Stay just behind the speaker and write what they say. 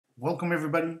Welcome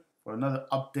everybody for another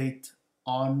update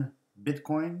on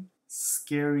Bitcoin.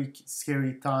 Scary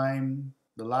time.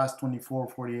 The last 24,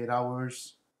 48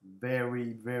 hours.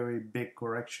 Very big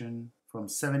correction from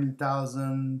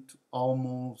 70,000 to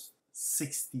almost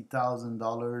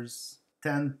 $60,000.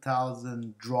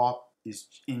 10,000 drop is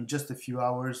in just a few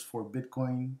hours for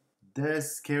Bitcoin. The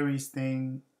scariest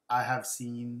thing I have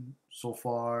seen so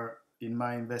far in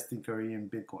my investing career in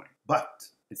Bitcoin. But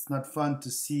it's not fun to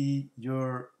see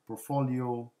your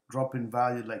portfolio drop in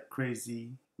value like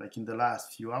crazy, like in the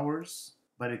last few hours.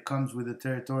 But it comes with the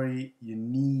territory. You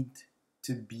need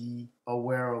to be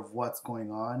aware of what's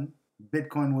going on.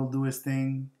 Bitcoin will do its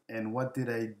thing. And what did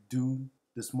I do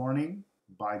this morning?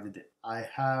 Buy the dip. I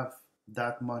have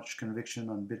that much conviction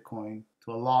on Bitcoin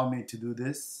to allow me to do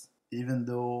this, even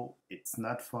though it's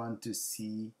not fun to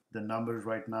see the numbers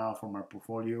right now from our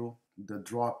portfolio. The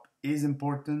drop is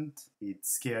important. It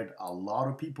scared a lot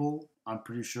of people. I'm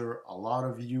pretty sure a lot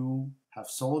of you have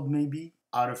sold maybe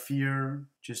out of fear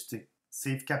just to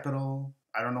save capital.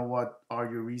 I don't know what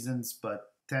are your reasons,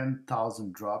 but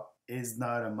 10,000 drop is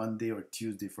not a Monday or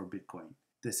Tuesday for Bitcoin.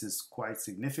 This is quite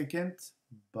significant,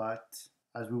 but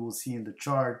as we will see in the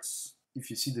charts, if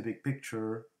you see the big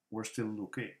picture, we're still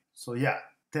okay. So yeah,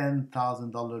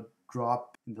 $10,000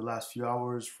 drop in the last few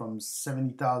hours from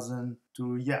 70,000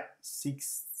 to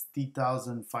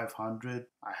 60,500.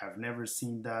 I have never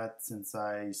seen that since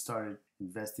I started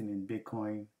investing in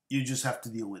Bitcoin. You just have to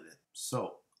deal with it.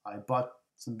 So I bought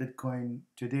some Bitcoin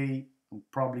today. I'm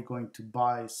probably going to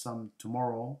buy some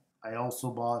tomorrow. I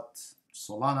also bought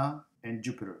Solana and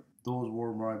Jupiter. Those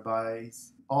were my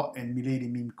buys. Oh, and Milady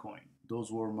Meme Coin.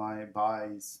 Those were my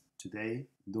buys today.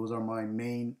 Those are my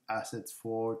main assets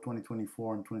for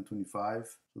 2024 and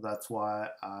 2025. So that's why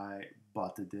I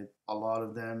bought the dip. A lot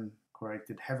of them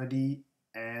corrected heavily,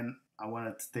 and I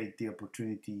wanted to take the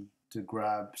opportunity to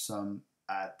grab some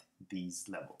at these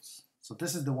levels. So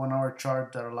this is the 1 hour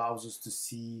chart that allows us to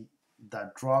see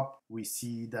that drop. We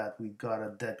see that we got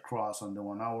a dead cross on the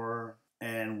 1 hour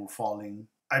and we're falling.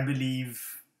 I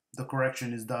believe the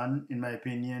correction is done, in my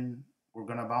opinion. We're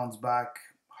gonna bounce back.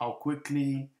 How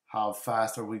quickly? How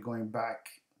fast are we going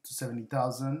back to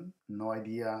 70,000? No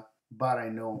idea, but I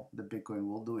know the Bitcoin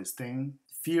will do its thing.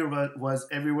 Fear was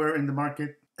everywhere in the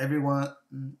market. Everyone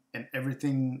and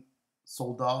everything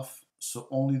sold off. So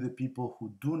only the people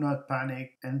who do not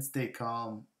panic and stay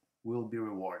calm will be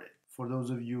rewarded. For those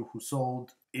of you who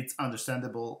sold, it's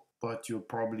understandable, but you'll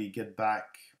probably get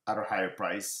back at a higher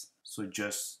price. So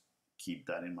just keep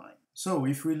that in mind. So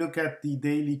if we look at the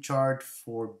daily chart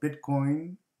for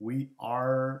Bitcoin, we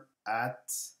are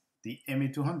at the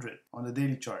MA200 on the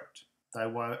daily chart.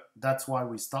 That's why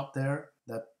we stopped there.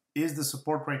 That is the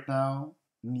support right now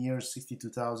near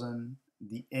 62,000.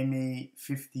 The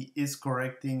MA50 is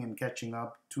correcting and catching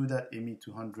up to that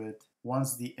MA200.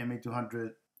 Once the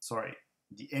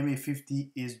the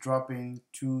MA50 is dropping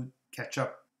to catch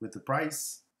up with the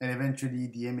price, and eventually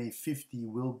the MA50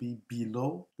 will be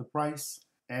below the price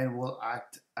and will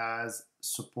act as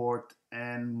support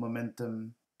and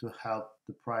momentum to help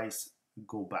the price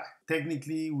go back.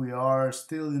 Technically, we are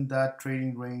still in that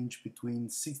trading range between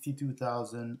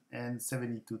 62,000 and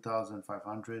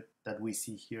 72,500 that we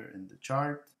see here in the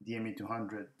chart. The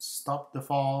MA200 stopped the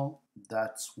fall.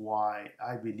 That's why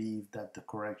I believe that the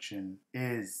correction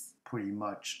is pretty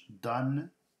much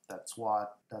done. That's why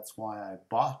I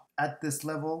bought at this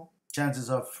level. Chances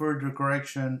of further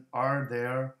correction are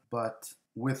there, but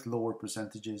with lower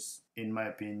percentages, in my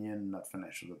opinion, not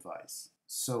financial advice.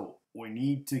 So we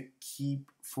need to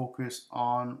keep focus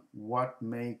on what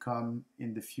may come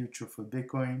in the future for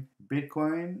Bitcoin.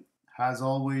 Bitcoin has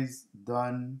always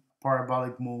done a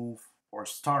parabolic move or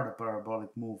start a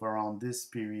parabolic move around this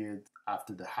period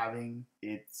after the halving.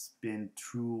 It's been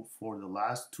true for the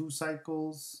last two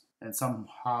cycles, and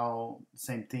somehow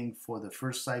same thing for the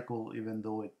first cycle, even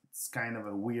though it's kind of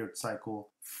a weird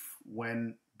cycle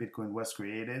when Bitcoin was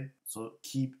created. So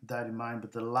keep that in mind.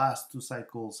 But the last two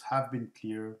cycles have been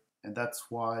clear, and that's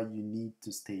why you need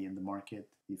to stay in the market.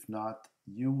 If not,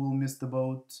 you will miss the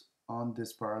boat on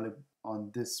this parabolic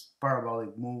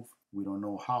move. We don't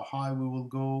know how high we will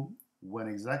go, when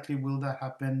exactly will that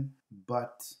happen,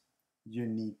 but you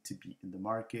need to be in the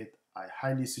market. I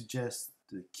highly suggest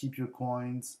to keep your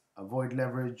coins, avoid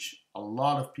leverage. A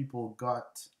lot of people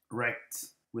got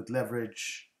wrecked with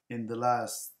leverage in the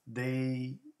last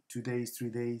day, 2 days, 3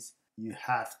 days. You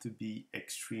have to be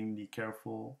extremely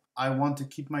careful. I want to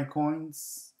keep my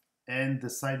coins and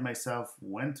decide myself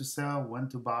when to sell, when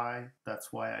to buy.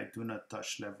 That's why I do not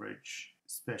touch leverage,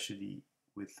 especially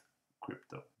with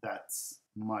crypto. That's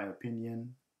my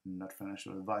opinion. not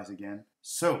financial advice again.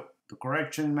 So the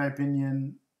correction, in my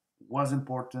opinion, was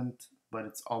important, but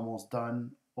it's almost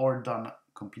done or done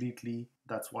completely.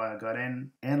 That's why I got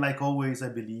in. And like always, I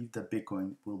believe that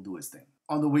Bitcoin will do its thing.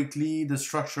 On the weekly, the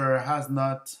structure has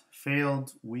not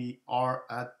failed. We are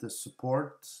at the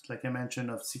support, like I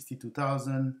mentioned, of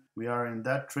 62,000. We are in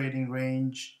that trading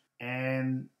range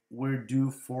and we're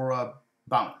due for a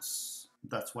bounce.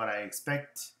 That's what I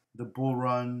expect. The bull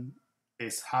run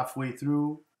is halfway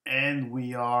through and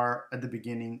we are at the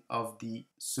beginning of the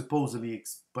supposedly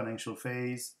exponential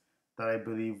phase that I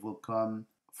believe will come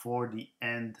for the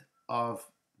end of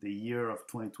the year of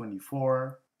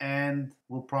 2024 and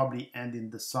will probably end in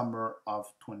the summer of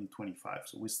 2025.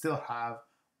 So we still have a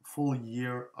full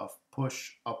year of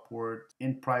push upward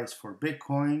in price for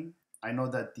Bitcoin. I know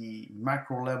that the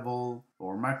macro level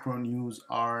or macro news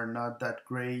are not that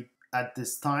great at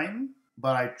this time,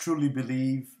 but I truly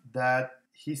believe that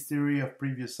history of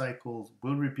previous cycles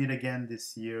will repeat again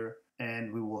this year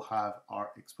and we will have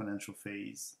our exponential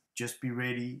phase. Just be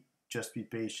ready. Just be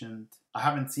patient. I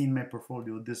haven't seen my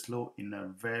portfolio this low in a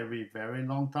very, very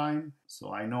long time.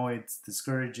 So I know it's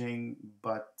discouraging,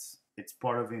 but it's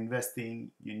part of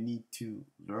investing. You need to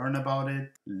learn about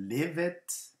it, live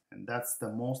it. And that's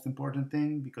the most important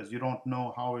thing because you don't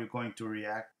know how you're going to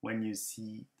react when you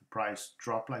see the price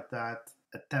drop like that.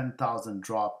 A 10,000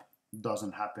 drop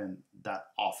doesn't happen that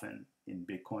often in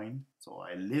Bitcoin. So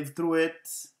I lived through it.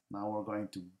 Now we're going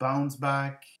to bounce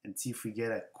back and see if we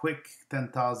get a quick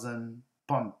 10,000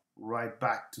 pump right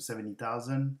back to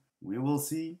 70,000. We will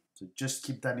see. So just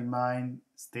keep that in mind.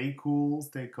 Stay cool,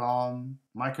 stay calm.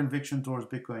 My conviction towards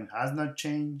Bitcoin has not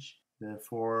changed.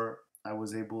 Therefore, I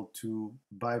was able to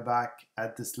buy back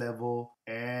at this level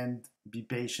and be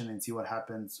patient and see what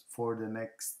happens for the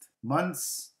next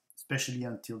months, especially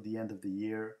until the end of the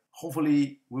year.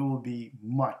 Hopefully, we will be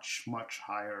much, much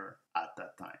higher at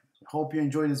that time. I hope you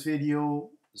enjoyed this video.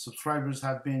 The subscribers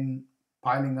have been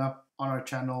piling up on our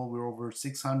channel. We're over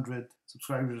 600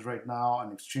 subscribers right now.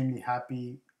 I'm extremely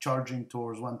happy, charging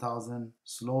towards 1,000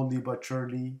 slowly but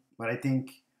surely. But I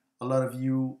think a lot of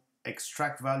you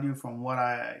extract value from what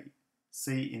I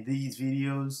say in these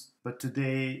videos. But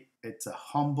today, it's a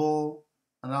humble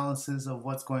analysis of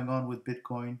what's going on with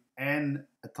Bitcoin and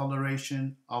a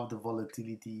toleration of the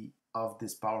volatility of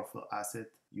this powerful asset.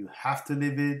 You have to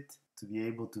live it to be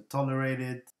able to tolerate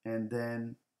it and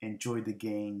then enjoy the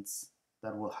gains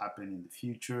that will happen in the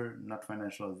future. Not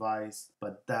financial advice,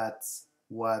 but that's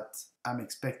what I'm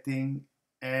expecting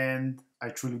and I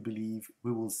truly believe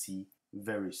we will see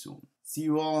very soon. See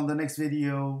you all in the next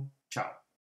video. Ciao.